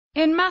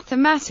In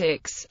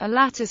mathematics, a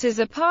lattice is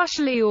a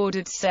partially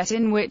ordered set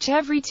in which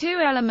every two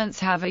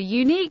elements have a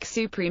unique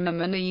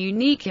supremum and a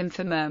unique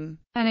infimum.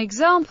 An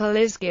example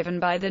is given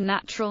by the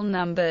natural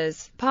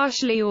numbers,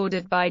 partially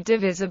ordered by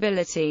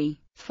divisibility,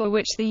 for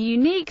which the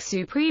unique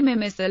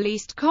supremum is the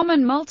least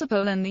common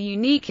multiple and the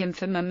unique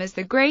infimum is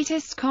the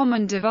greatest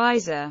common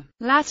divisor.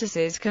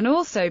 Lattices can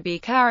also be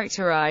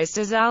characterized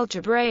as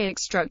algebraic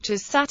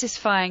structures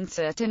satisfying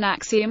certain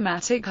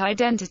axiomatic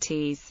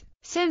identities.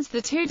 Since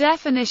the two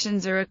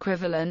definitions are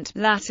equivalent,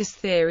 lattice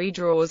theory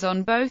draws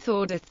on both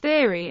order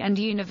theory and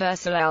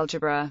universal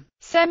algebra.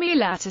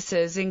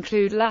 Semi-lattices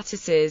include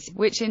lattices,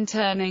 which in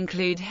turn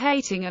include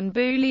Heyting and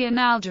Boolean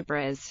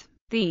algebras.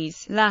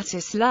 These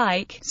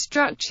lattice-like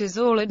structures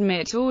all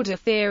admit order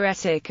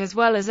theoretic as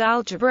well as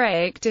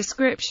algebraic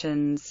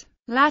descriptions.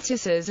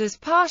 Lattices as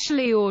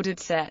partially ordered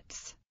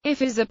sets.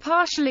 If is a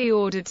partially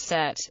ordered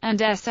set, and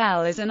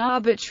SL is an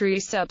arbitrary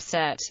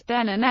subset,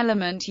 then an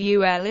element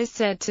UL is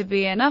said to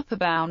be an upper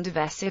bound of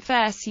S if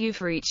SU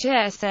for each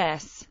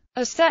SS.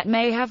 A set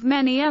may have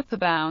many upper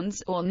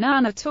bounds, or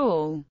none at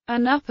all.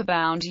 An upper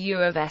bound U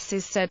of S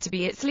is said to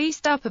be its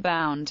least upper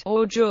bound,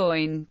 or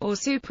join, or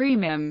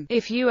supremum,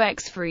 if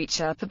UX for each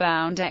upper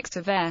bound X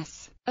of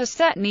S. A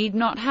set need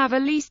not have a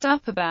least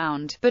upper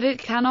bound, but it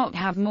cannot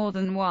have more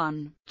than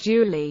one.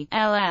 Duly,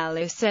 LL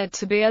is said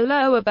to be a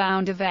lower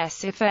bound of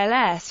S if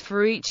LS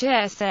for each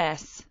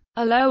SS.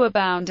 A lower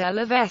bound L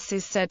of S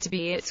is said to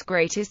be its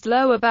greatest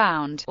lower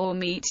bound, or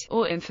meet,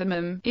 or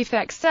infimum, if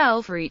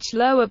XL for each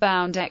lower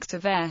bound X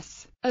of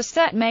S. A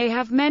set may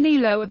have many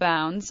lower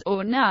bounds,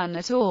 or none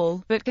at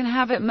all, but can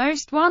have at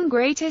most one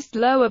greatest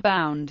lower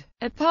bound.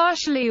 A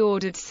partially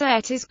ordered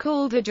set is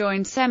called a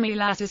joined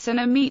semilattice and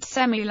a meet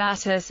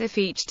semilattice if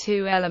each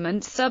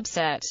two-element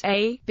subset,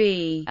 A,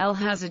 B, L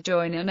has a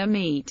join and a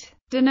meet,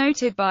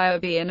 denoted by a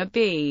B and a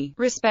B,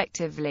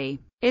 respectively,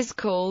 is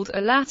called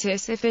a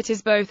lattice if it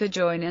is both a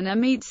join and a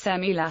meet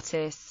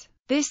semilattice.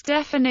 This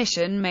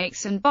definition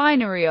makes and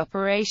binary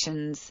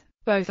operations.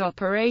 Both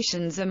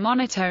operations are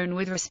monotone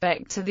with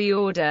respect to the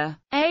order.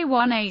 A1,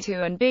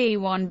 A2 and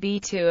B1,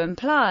 B2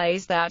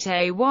 implies that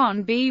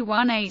A1, B1,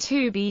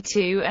 A2,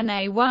 B2 and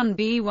A1,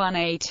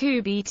 B1,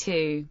 A2,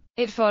 B2.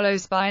 It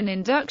follows by an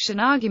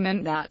induction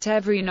argument that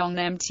every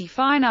non-empty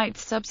finite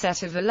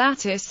subset of a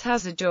lattice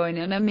has a join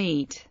and a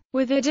meet.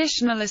 With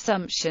additional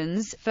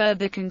assumptions,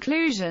 further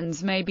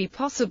conclusions may be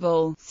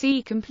possible.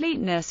 See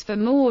completeness for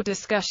more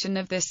discussion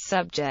of this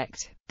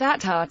subject.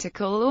 That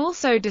article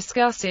also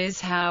discusses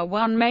how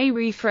one may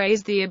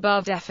rephrase the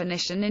above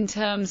definition in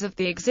terms of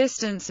the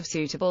existence of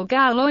suitable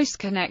Galois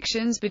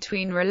connections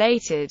between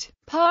related,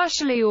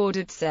 partially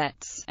ordered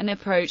sets, an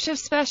approach of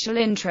special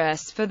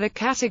interest for the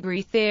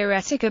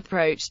category-theoretic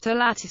approach to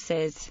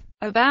lattices.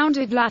 A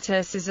bounded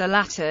lattice is a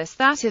lattice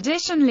that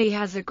additionally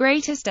has a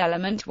greatest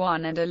element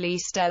 1 and a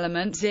least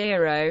element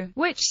 0,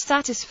 which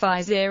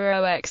satisfy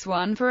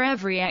 0x1 for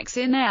every x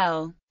in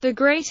L. The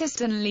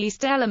greatest and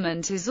least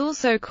element is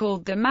also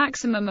called the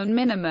maximum and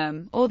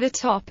minimum, or the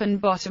top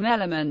and bottom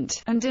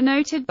element, and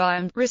denoted by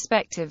m,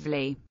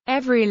 respectively.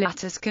 Every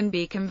lattice can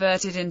be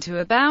converted into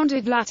a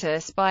bounded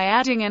lattice by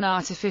adding an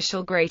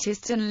artificial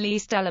greatest and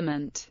least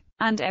element.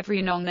 And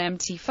every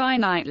non-empty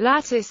finite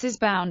lattice is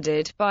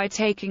bounded by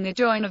taking a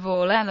join of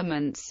all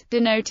elements,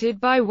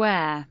 denoted by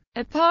where.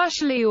 A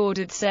partially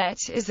ordered set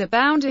is a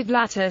bounded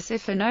lattice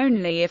if and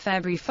only if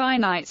every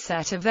finite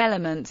set of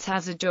elements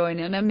has a join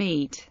and a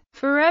meet.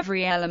 For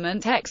every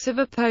element X of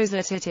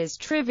opposite it is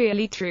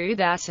trivially true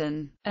that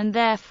and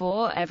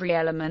therefore every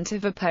element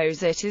of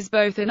opposite is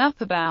both an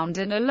upper bound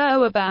and a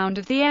lower bound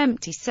of the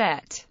empty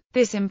set.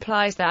 This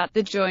implies that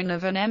the join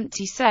of an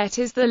empty set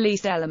is the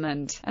least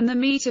element, and the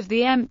meet of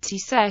the empty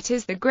set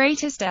is the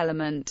greatest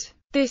element.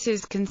 This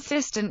is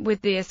consistent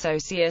with the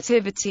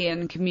associativity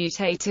and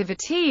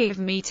commutativity of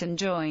meet and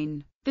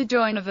join. The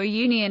join of a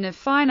union of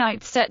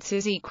finite sets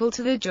is equal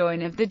to the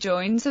join of the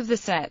joins of the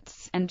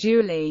sets, and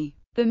duly,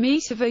 the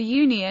meet of a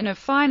union of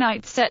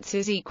finite sets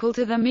is equal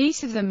to the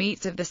meet of the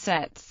meets of the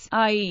sets,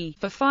 i.e.,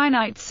 for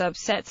finite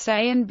subsets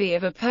A and B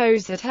of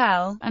opposite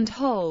L, and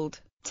hold.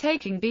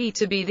 Taking B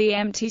to be the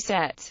empty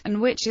set,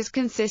 and which is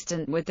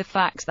consistent with the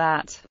fact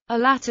that a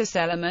lattice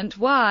element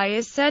Y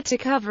is said to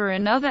cover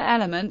another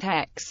element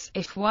X,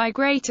 if Y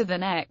greater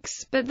than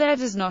X, but there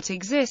does not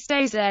exist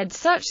a Z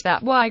such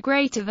that Y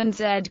greater than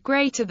Z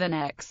greater than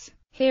X.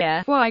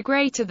 Here, Y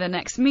greater than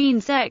X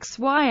means X,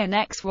 Y and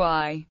X,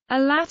 Y. A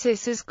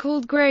lattice is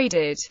called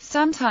graded,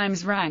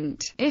 sometimes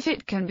ranked, if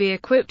it can be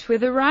equipped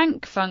with a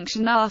rank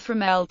function R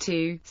from L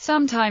to,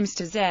 sometimes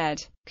to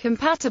Z.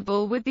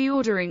 Compatible with the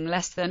ordering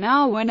less than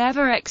R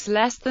whenever X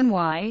less than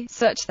Y,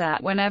 such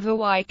that whenever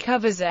Y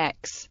covers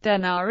X,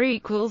 then R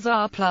equals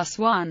R plus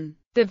 1.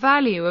 The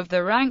value of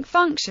the rank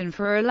function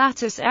for a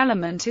lattice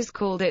element is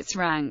called its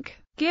rank.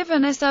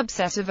 Given a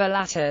subset of a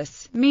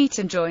lattice, meet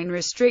and join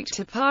restrict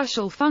to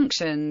partial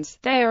functions.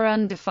 They are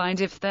undefined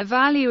if their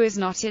value is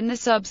not in the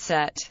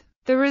subset.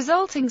 The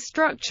resulting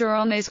structure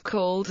on is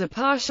called a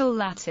partial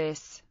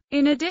lattice.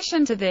 In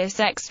addition to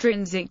this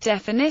extrinsic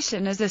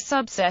definition as a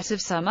subset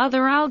of some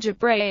other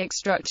algebraic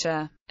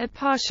structure, a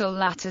partial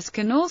lattice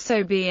can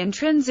also be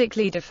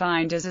intrinsically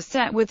defined as a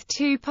set with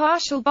two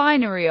partial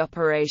binary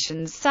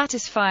operations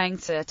satisfying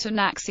certain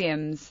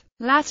axioms.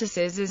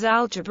 Lattices as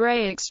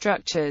algebraic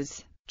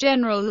structures.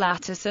 General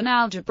lattice, an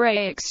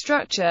algebraic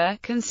structure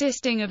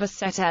consisting of a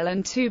set L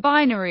and two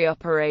binary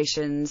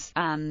operations,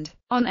 and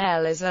on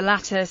L is a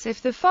lattice if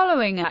the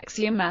following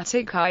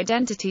axiomatic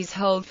identities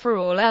hold for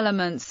all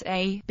elements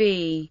A,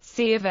 B,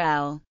 C of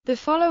L. The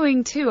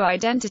following two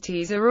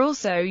identities are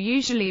also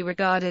usually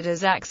regarded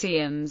as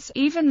axioms,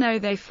 even though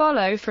they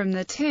follow from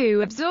the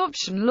two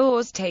absorption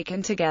laws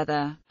taken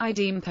together,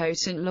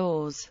 idempotent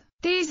laws.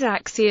 These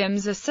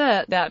axioms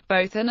assert that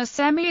both are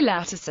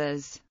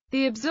semi-lattices.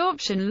 The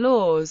absorption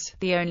laws,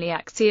 the only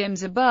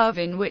axioms above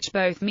in which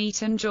both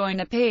meet and join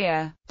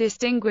appear,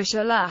 distinguish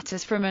a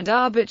lattice from an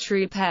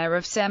arbitrary pair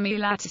of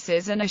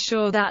semi-lattices and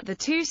assure that the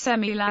two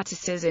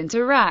semi-lattices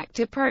interact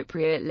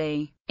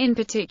appropriately. In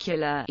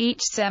particular,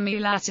 each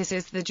semi-lattice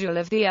is the dual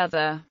of the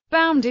other.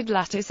 Bounded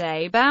lattice.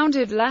 A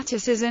bounded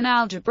lattice is an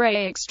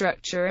algebraic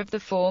structure of the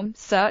form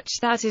such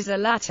that is a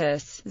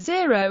lattice.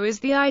 0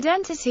 is the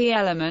identity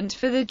element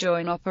for the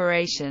join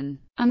operation,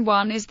 and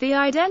 1 is the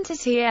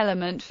identity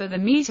element for the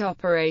meet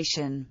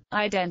operation.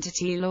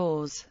 Identity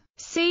laws.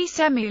 See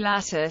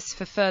semi-lattice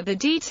for further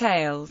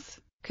details.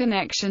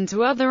 Connection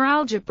to other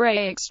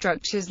algebraic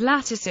structures.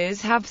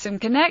 Lattices have some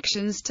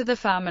connections to the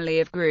family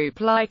of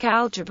group-like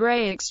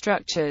algebraic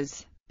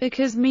structures.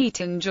 Because meet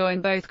and join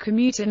both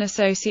commute and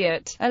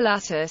associate, a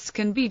lattice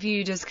can be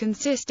viewed as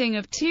consisting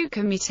of two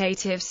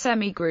commutative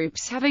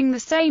semigroups having the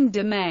same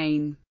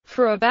domain.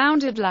 For a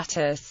bounded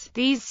lattice,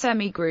 these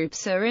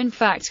semigroups are in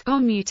fact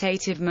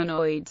commutative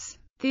monoids.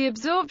 The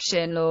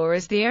absorption law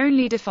is the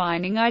only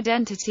defining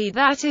identity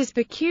that is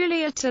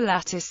peculiar to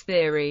lattice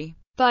theory.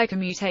 By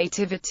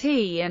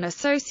commutativity and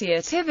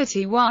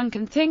associativity, one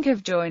can think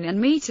of join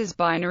and meet as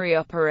binary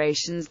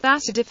operations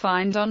that are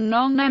defined on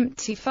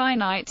non-empty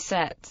finite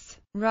sets,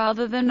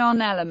 rather than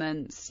on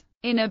elements.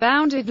 In a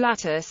bounded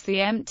lattice,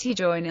 the empty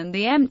join and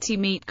the empty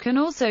meet can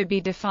also be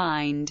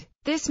defined.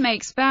 This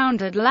makes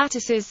bounded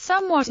lattices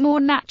somewhat more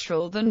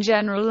natural than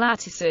general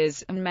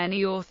lattices, and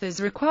many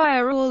authors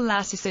require all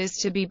lattices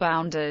to be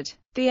bounded.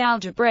 The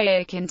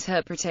algebraic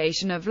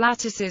interpretation of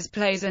lattices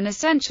plays an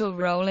essential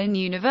role in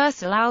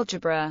universal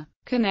algebra.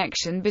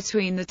 Connection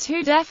between the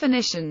two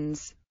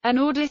definitions. An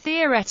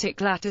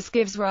order-theoretic lattice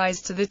gives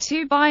rise to the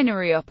two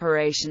binary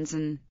operations,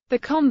 and the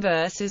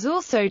converse is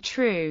also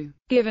true.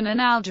 Given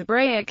an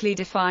algebraically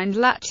defined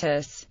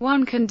lattice,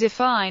 one can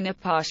define a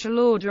partial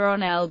order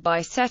on L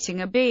by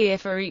setting a B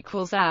if A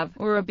equals AB,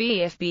 or a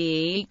B if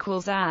B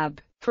equals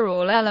AB, for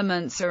all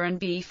elements A and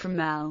B from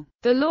L.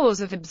 The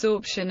laws of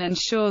absorption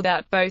ensure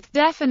that both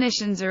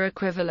definitions are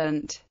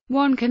equivalent.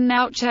 One can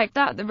now check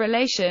that the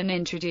relation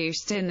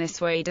introduced in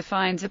this way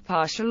defines a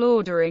partial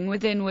ordering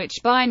within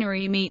which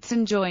binary meets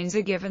and joins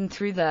are given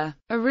through the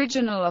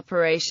original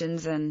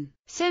operations, and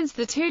since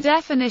the two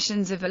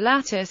definitions of a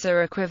lattice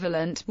are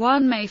equivalent,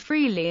 one may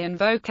freely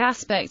invoke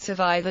aspects of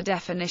either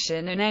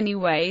definition in any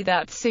way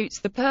that suits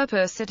the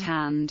purpose at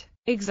hand.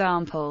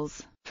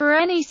 Examples. For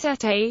any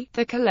set A,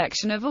 the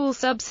collection of all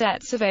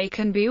subsets of A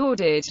can be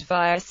ordered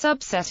via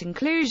subset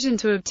inclusion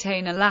to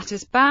obtain a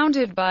lattice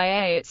bounded by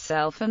A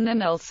itself and the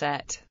null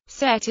set.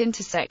 Set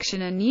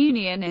intersection and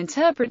union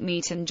interpret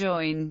meet and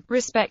join,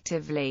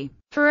 respectively.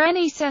 For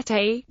any set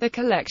A, the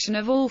collection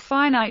of all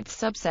finite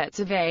subsets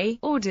of A,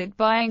 ordered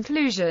by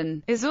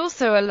inclusion, is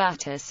also a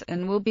lattice,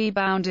 and will be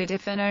bounded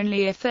if and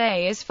only if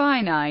A is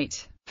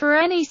finite. For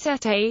any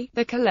set A,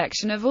 the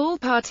collection of all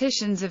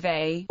partitions of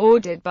A,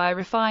 ordered by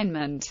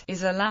refinement,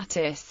 is a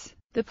lattice.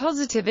 The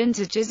positive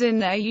integers in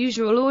their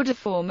usual order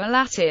form a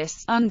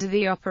lattice, under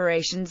the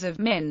operations of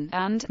min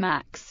and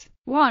max.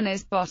 1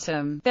 is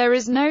bottom. There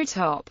is no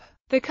top.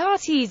 The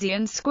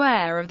Cartesian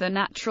square of the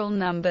natural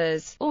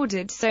numbers,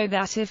 ordered so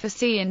that if a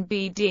C and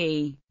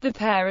BD, the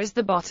pair is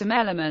the bottom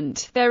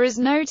element, there is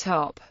no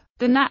top.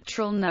 The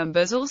natural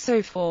numbers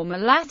also form a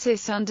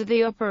lattice under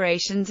the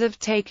operations of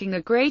taking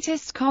the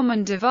greatest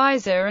common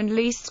divisor and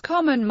least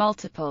common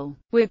multiple,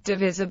 with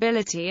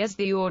divisibility as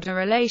the order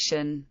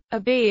relation. A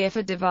B if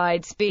A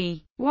divides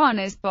B. 1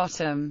 is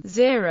bottom,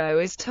 0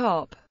 is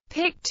top.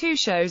 Pick 2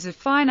 shows a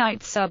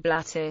finite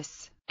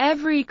sublattice.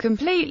 Every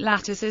complete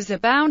lattice is a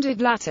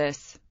bounded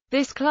lattice.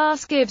 This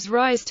class gives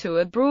rise to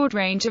a broad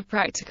range of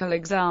practical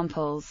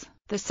examples.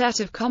 The set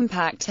of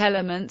compact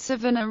elements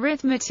of an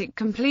arithmetic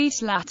complete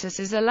lattice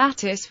is a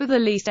lattice with a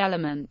least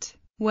element,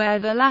 where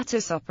the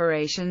lattice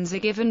operations are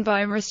given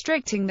by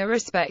restricting the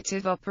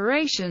respective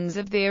operations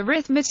of the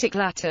arithmetic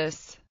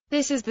lattice.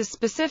 This is the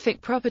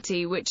specific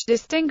property which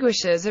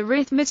distinguishes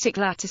arithmetic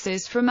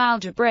lattices from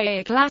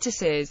algebraic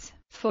lattices,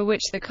 for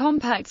which the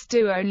compacts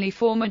do only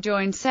form a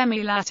joined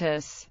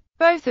semi-lattice.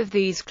 Both of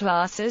these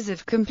classes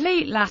of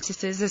complete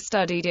lattices are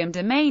studied in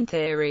domain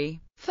theory.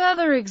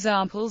 Further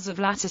examples of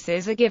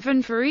lattices are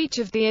given for each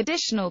of the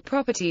additional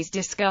properties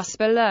discussed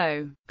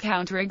below.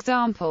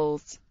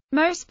 Counterexamples.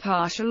 Most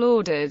partial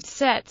ordered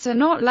sets are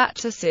not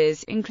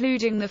lattices,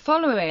 including the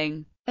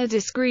following. A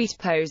discrete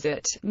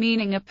poset,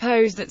 meaning a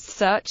pose that's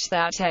such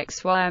that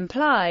xy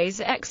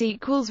implies x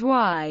equals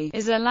y,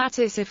 is a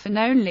lattice if and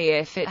only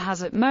if it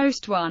has at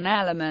most one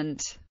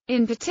element.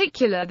 In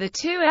particular, the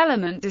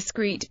two-element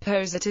discrete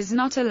poset is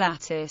not a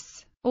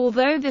lattice.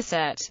 Although the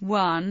set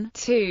 1,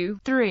 2,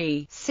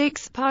 3,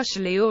 6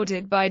 partially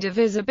ordered by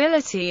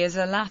divisibility is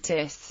a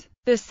lattice,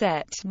 the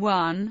set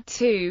 1,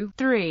 2,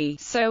 3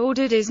 so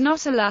ordered is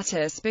not a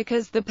lattice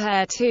because the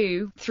pair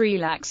 2, 3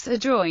 lacks a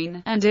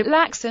join, and it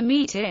lacks a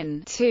meet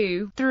in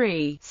 2,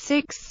 3,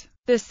 6.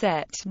 The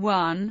set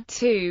 1,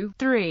 2,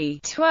 3,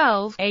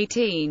 12,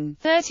 18,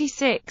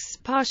 36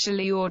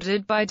 partially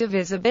ordered by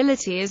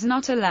divisibility is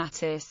not a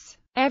lattice.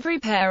 Every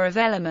pair of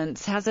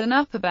elements has an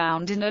upper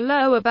bound and a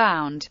lower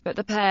bound, but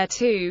the pair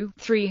 2,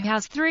 3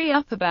 has three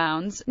upper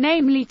bounds,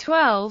 namely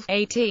 12,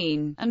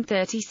 18, and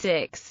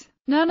 36.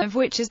 None of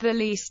which is the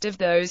least of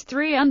those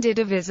three under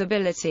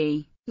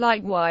divisibility.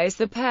 Likewise,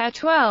 the pair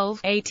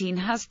 12, 18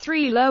 has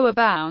three lower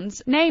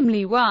bounds,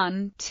 namely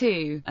 1,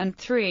 2, and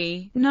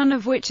 3, none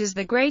of which is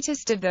the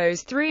greatest of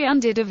those three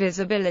under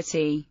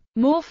divisibility.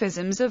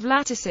 Morphisms of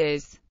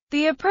lattices.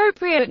 The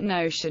appropriate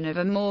notion of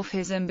a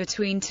morphism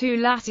between two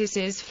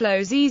lattices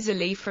flows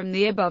easily from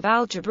the above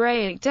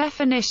algebraic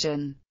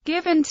definition.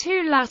 Given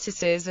two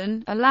lattices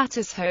and a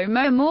lattice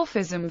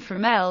homomorphism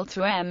from L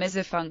to M is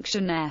a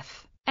function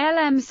f.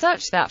 Lm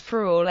such that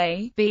for all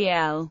a, b,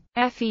 L,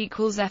 f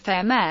equals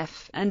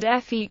fmf, and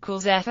f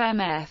equals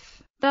fmf.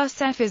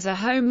 Thus f is a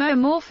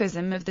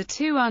homomorphism of the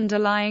two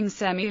underlying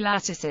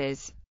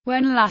semi-lattices.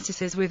 When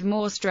lattices with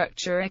more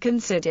structure are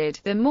considered,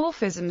 the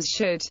morphisms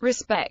should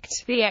respect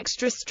the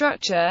extra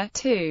structure,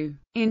 too.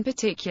 In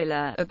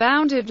particular, a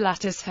bounded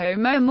lattice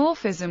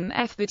homomorphism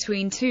f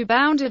between two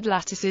bounded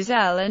lattices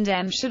L and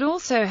M should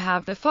also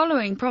have the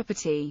following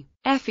property: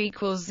 f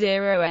equals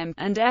 0m,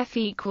 and f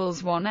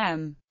equals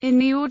 1m. In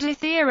the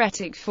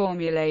order-theoretic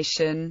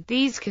formulation,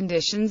 these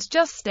conditions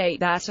just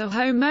state that a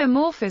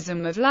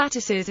homomorphism of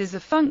lattices is a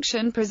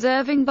function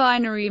preserving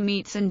binary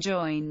meets and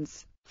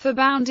joins. For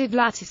bounded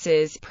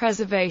lattices,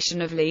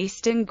 preservation of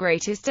least and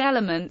greatest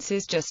elements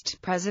is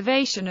just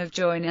preservation of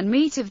join and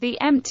meet of the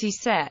empty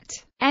set.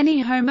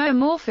 Any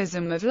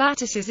homomorphism of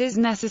lattices is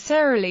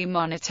necessarily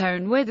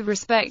monotone with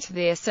respect to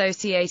the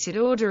associated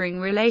ordering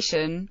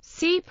relation.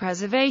 See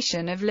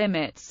preservation of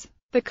limits.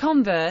 The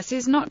converse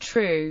is not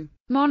true.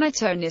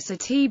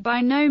 Monotonicity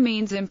by no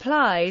means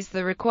implies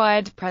the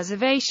required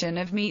preservation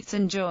of meets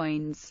and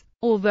joins.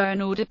 Although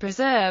an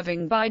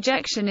order-preserving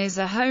bijection is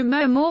a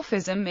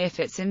homomorphism if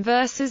its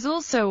inverse is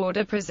also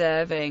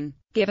order-preserving.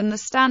 Given the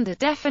standard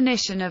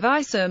definition of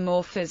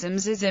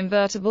isomorphisms is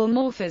invertible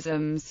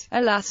morphisms,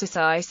 a lattice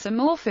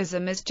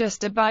isomorphism is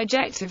just a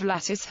bijective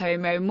lattice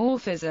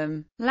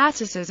homomorphism.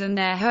 Lattices and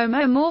their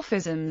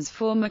homomorphisms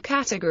form a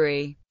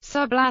category.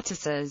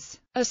 Sublattices.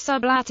 A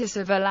sublattice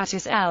of a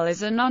lattice L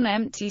is a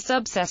non-empty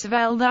subset of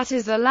L that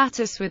is a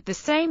lattice with the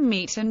same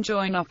meet and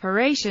join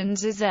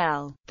operations as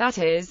L. That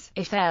is,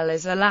 if L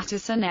is a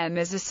lattice and M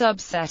is a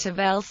subset of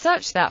L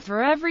such that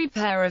for every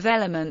pair of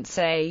elements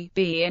A,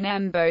 B and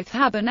M both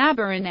have an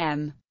aberrant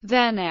M,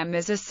 then M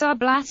is a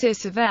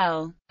sublattice of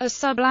L. A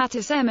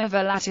sublattice M of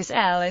a lattice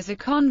L is a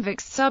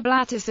convex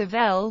sublattice of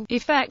L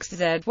if x,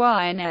 z,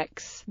 y and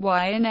x,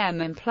 y and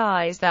M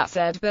implies that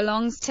Z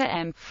belongs to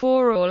M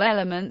for all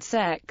elements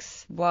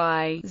x,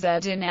 y,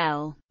 z in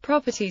L.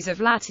 Properties of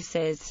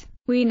lattices.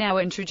 We now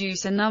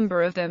introduce a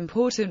number of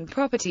important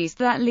properties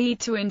that lead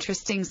to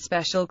interesting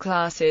special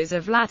classes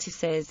of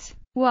lattices.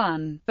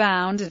 1.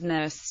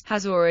 Boundedness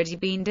has already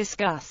been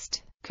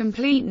discussed.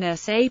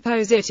 Completeness. A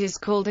poset is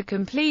called a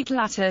complete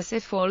lattice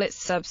if all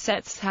its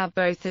subsets have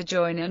both a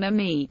join and a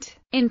meet.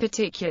 In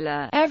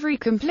particular, every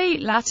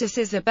complete lattice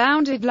is a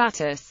bounded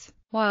lattice.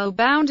 While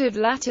bounded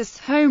lattice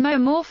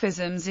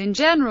homomorphisms in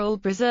general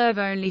preserve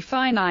only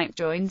finite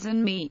joins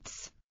and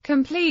meets,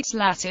 complete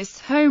lattice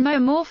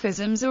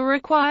homomorphisms are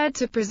required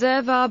to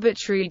preserve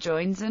arbitrary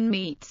joins and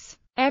meets.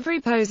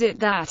 Every poset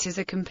that is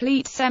a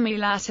complete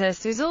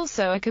semi-lattice is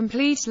also a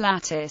complete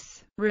lattice.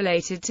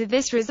 Related to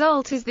this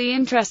result is the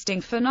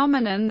interesting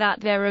phenomenon that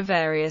there are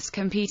various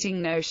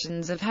competing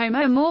notions of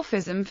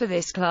homomorphism for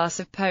this class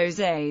of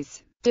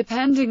posets,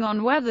 depending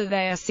on whether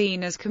they are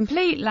seen as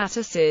complete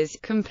lattices,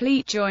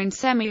 complete join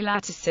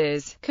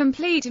semi-lattices,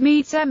 complete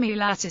meet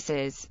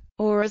semi-lattices,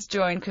 or as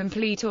join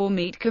complete or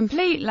meet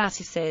complete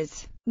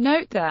lattices.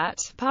 Note that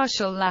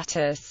partial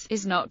lattice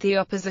is not the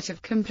opposite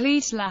of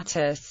complete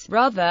lattice,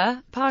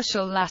 rather,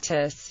 partial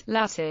lattice,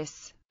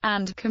 lattice,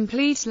 and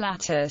complete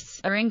lattice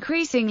are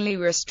increasingly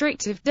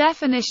restrictive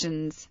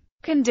definitions.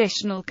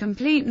 Conditional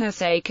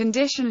completeness. A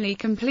conditionally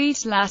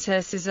complete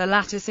lattice is a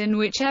lattice in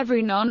which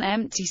every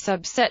non-empty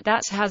subset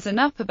that has an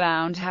upper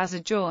bound has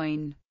a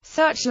join.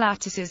 Such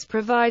lattices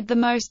provide the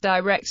most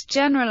direct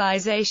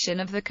generalization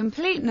of the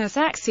completeness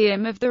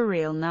axiom of the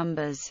real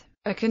numbers.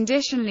 A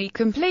conditionally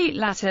complete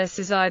lattice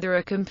is either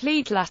a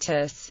complete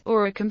lattice,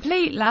 or a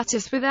complete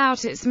lattice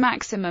without its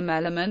maximum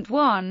element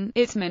 1,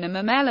 its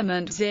minimum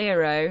element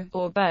 0,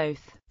 or both.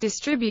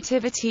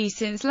 Distributivity.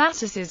 Since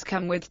lattices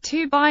come with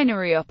two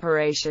binary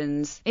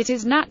operations, it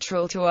is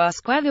natural to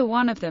ask whether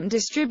one of them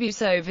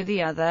distributes over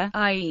the other,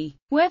 i.e.,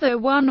 whether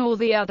one or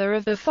the other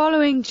of the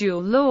following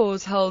dual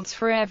laws holds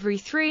for every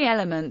three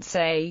elements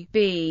A,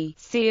 B,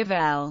 C of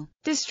L.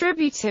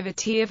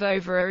 Distributivity of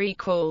over or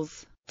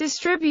equals.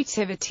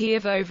 Distributivity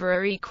of over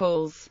or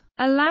equals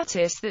a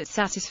lattice that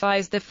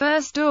satisfies the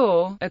first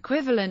or,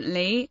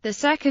 equivalently, the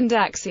second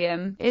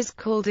axiom, is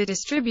called a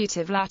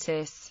distributive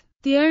lattice.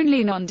 The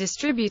only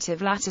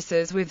non-distributive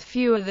lattices with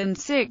fewer than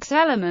 6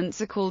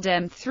 elements are called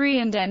M3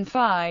 and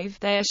N5.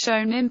 They are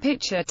shown in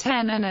picture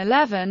 10 and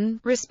 11,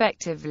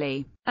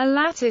 respectively. A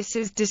lattice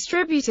is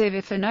distributive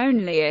if and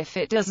only if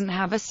it doesn't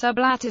have a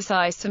sublattice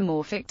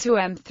isomorphic to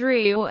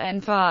M3 or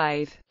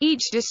N5.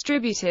 Each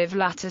distributive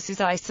lattice is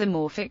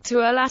isomorphic to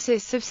a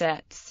lattice of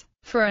sets.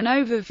 For an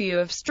overview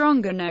of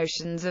stronger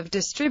notions of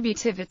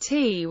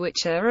distributivity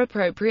which are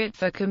appropriate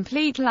for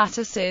complete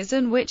lattices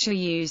and which are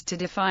used to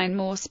define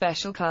more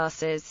special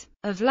classes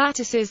of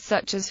lattices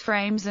such as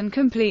frames and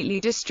completely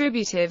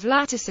distributive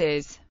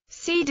lattices,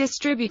 see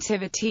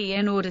distributivity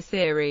in order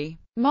theory.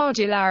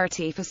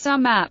 Modularity. For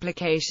some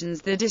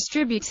applications the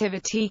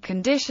distributivity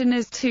condition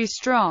is too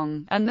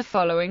strong, and the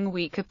following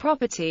weaker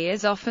property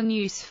is often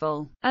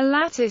useful. A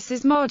lattice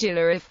is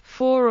modular if,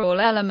 for all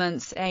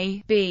elements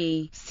A,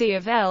 B, C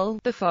of L,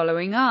 the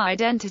following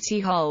identity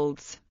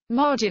holds.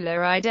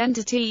 Modular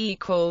identity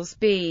equals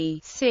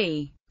B,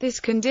 C. This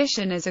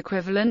condition is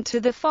equivalent to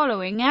the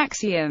following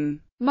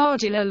axiom.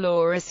 Modular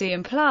law C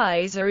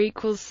implies or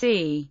equals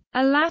C.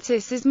 A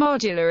lattice is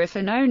modular if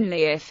and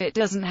only if it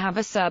doesn't have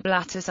a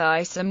sublattice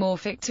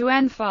isomorphic to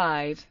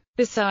N5.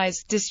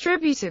 Besides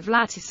distributive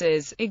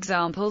lattices,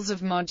 examples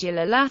of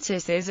modular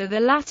lattices are the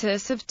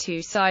lattice of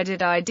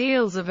two-sided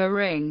ideals of a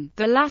ring,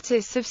 the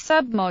lattice of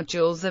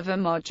submodules of a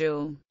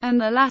module, and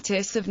the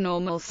lattice of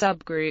normal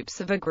subgroups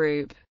of a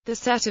group. The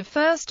set of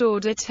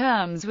first-order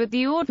terms with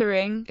the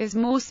ordering is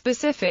more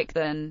specific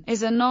than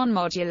is a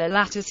non-modular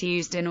lattice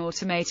used in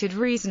automated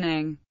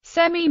reasoning.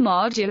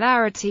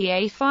 Semi-modularity.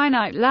 A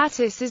finite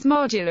lattice is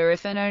modular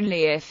if and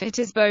only if it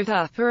is both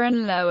upper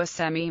and lower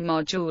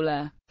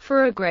semi-modular.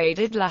 For a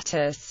graded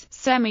lattice,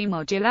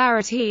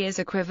 semi-modularity is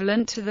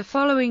equivalent to the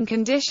following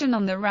condition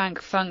on the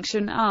rank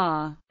function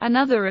R.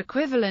 Another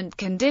equivalent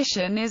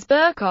condition is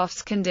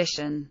Birkhoff's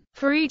condition.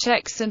 For each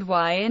x and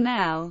y in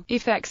L,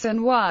 if x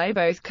and y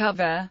both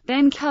cover,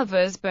 then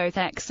covers both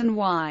x and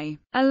y.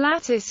 A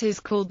lattice is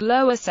called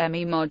lower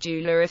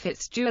semi-modular if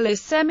its dual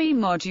is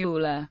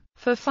semi-modular.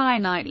 For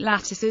finite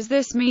lattices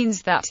this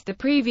means that the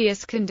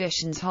previous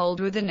conditions hold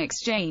with an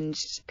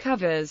exchanged,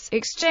 covers,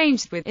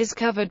 exchanged with, is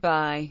covered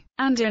by,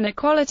 and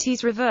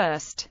inequalities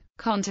reversed.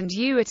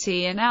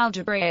 Continuity in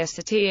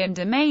algebraicity and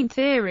domain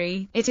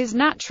theory, it is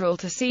natural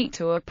to seek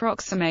to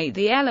approximate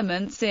the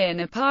elements in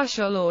a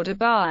partial order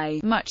by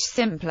much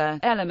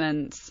simpler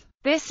elements.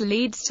 This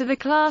leads to the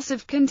class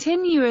of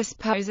continuous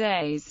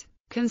posets,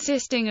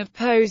 consisting of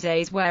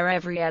posets where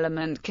every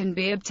element can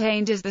be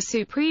obtained as the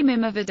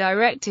supremum of a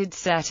directed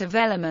set of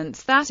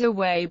elements that are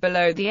way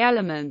below the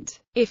element.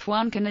 If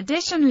one can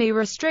additionally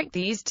restrict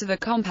these to the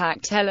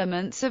compact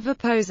elements of a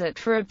poset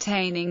for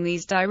obtaining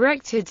these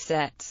directed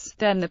sets,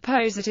 then the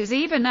poset is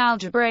even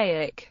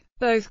algebraic.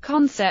 Both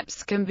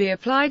concepts can be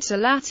applied to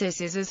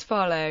lattices as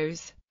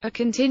follows. A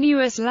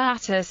continuous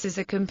lattice is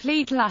a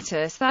complete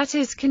lattice that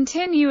is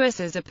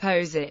continuous as a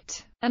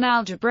poset. An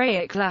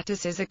algebraic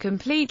lattice is a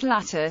complete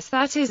lattice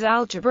that is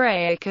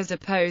algebraic as a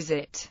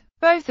poset.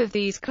 Both of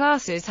these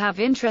classes have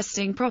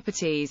interesting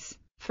properties.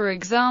 For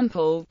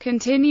example,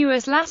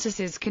 continuous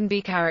lattices can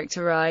be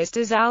characterized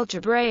as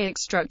algebraic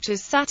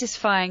structures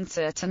satisfying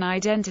certain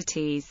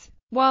identities.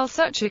 While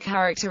such a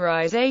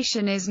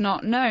characterization is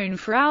not known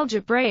for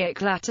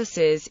algebraic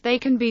lattices, they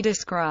can be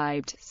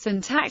described,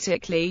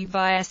 syntactically,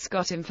 via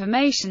Scott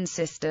information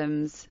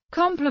systems.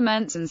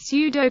 Complements and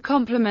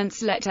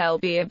pseudo-complements. Let L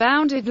be a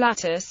bounded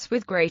lattice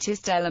with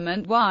greatest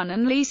element 1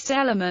 and least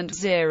element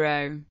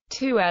 0.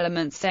 Two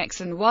elements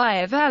x and y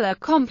of L are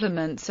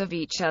complements of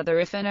each other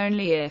if and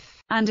only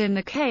if, and in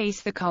the case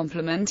the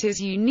complement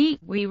is unique,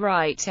 we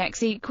write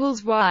x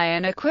equals y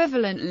and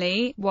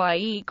equivalently, y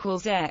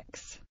equals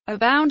x. A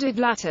bounded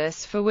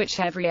lattice for which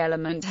every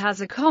element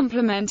has a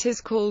complement is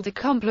called a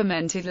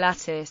complemented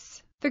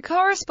lattice. The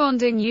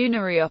corresponding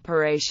unary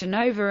operation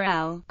over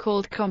L,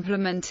 called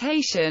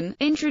complementation,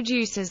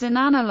 introduces an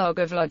analog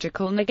of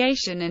logical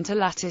negation into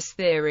lattice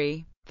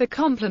theory. The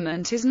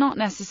complement is not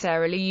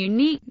necessarily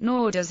unique,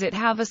 nor does it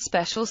have a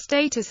special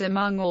status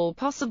among all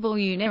possible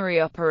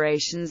unary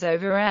operations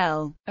over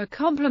L. A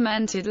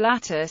complemented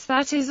lattice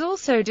that is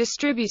also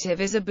distributive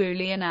is a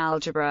Boolean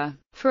algebra.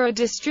 For a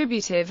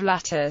distributive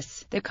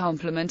lattice, the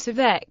complement of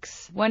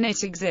X, when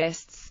it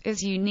exists,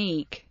 is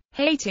unique.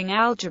 Hating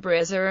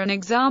algebras are an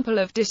example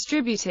of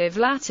distributive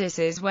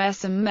lattices where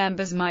some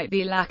members might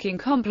be lacking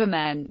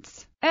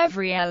complements.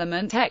 Every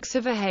element X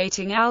of a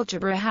hating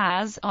algebra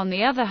has, on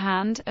the other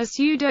hand, a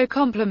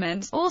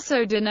pseudo-complement,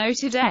 also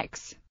denoted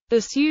X. The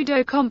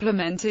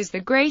pseudo-complement is the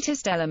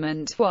greatest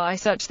element y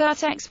such that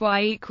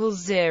xy equals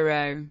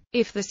 0.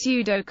 If the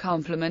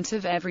pseudo-complement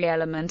of every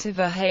element of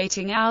a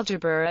Hating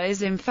algebra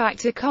is in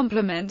fact a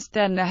complement,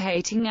 then the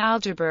Hating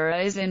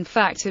algebra is in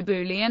fact a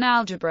Boolean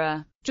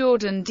algebra.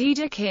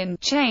 Jordan-Dedekind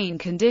chain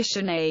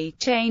condition. A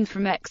chain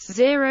from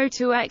x0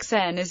 to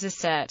xn is a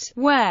set,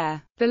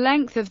 where the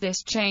length of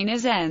this chain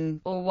is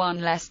n, or 1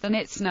 less than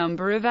its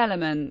number of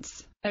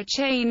elements. A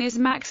chain is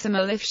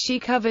maximal if she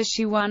covers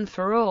one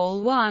for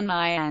all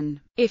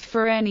 1 If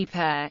for any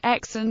pair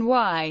x and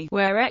y,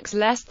 where x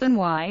less than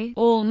y,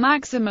 all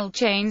maximal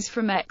chains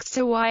from x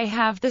to y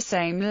have the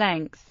same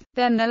length,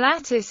 then the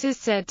lattice is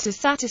said to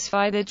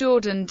satisfy the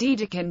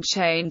Jordan-Dedekind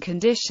chain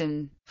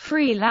condition.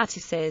 Free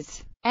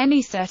lattices.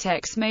 Any set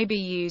X may be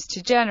used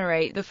to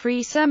generate the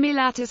free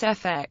semilattice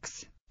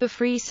Fx. The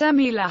free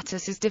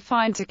semilattice is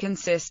defined to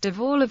consist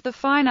of all of the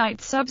finite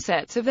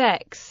subsets of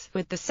X,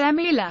 with the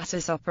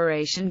semilattice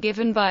operation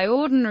given by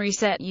ordinary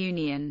set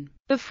union.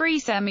 The free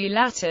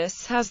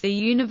semilattice has the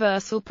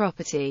universal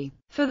property.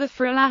 For the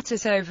free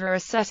lattice over a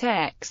set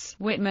X,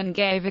 Whitman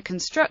gave a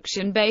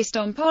construction based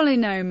on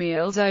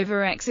polynomials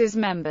over X's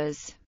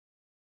members.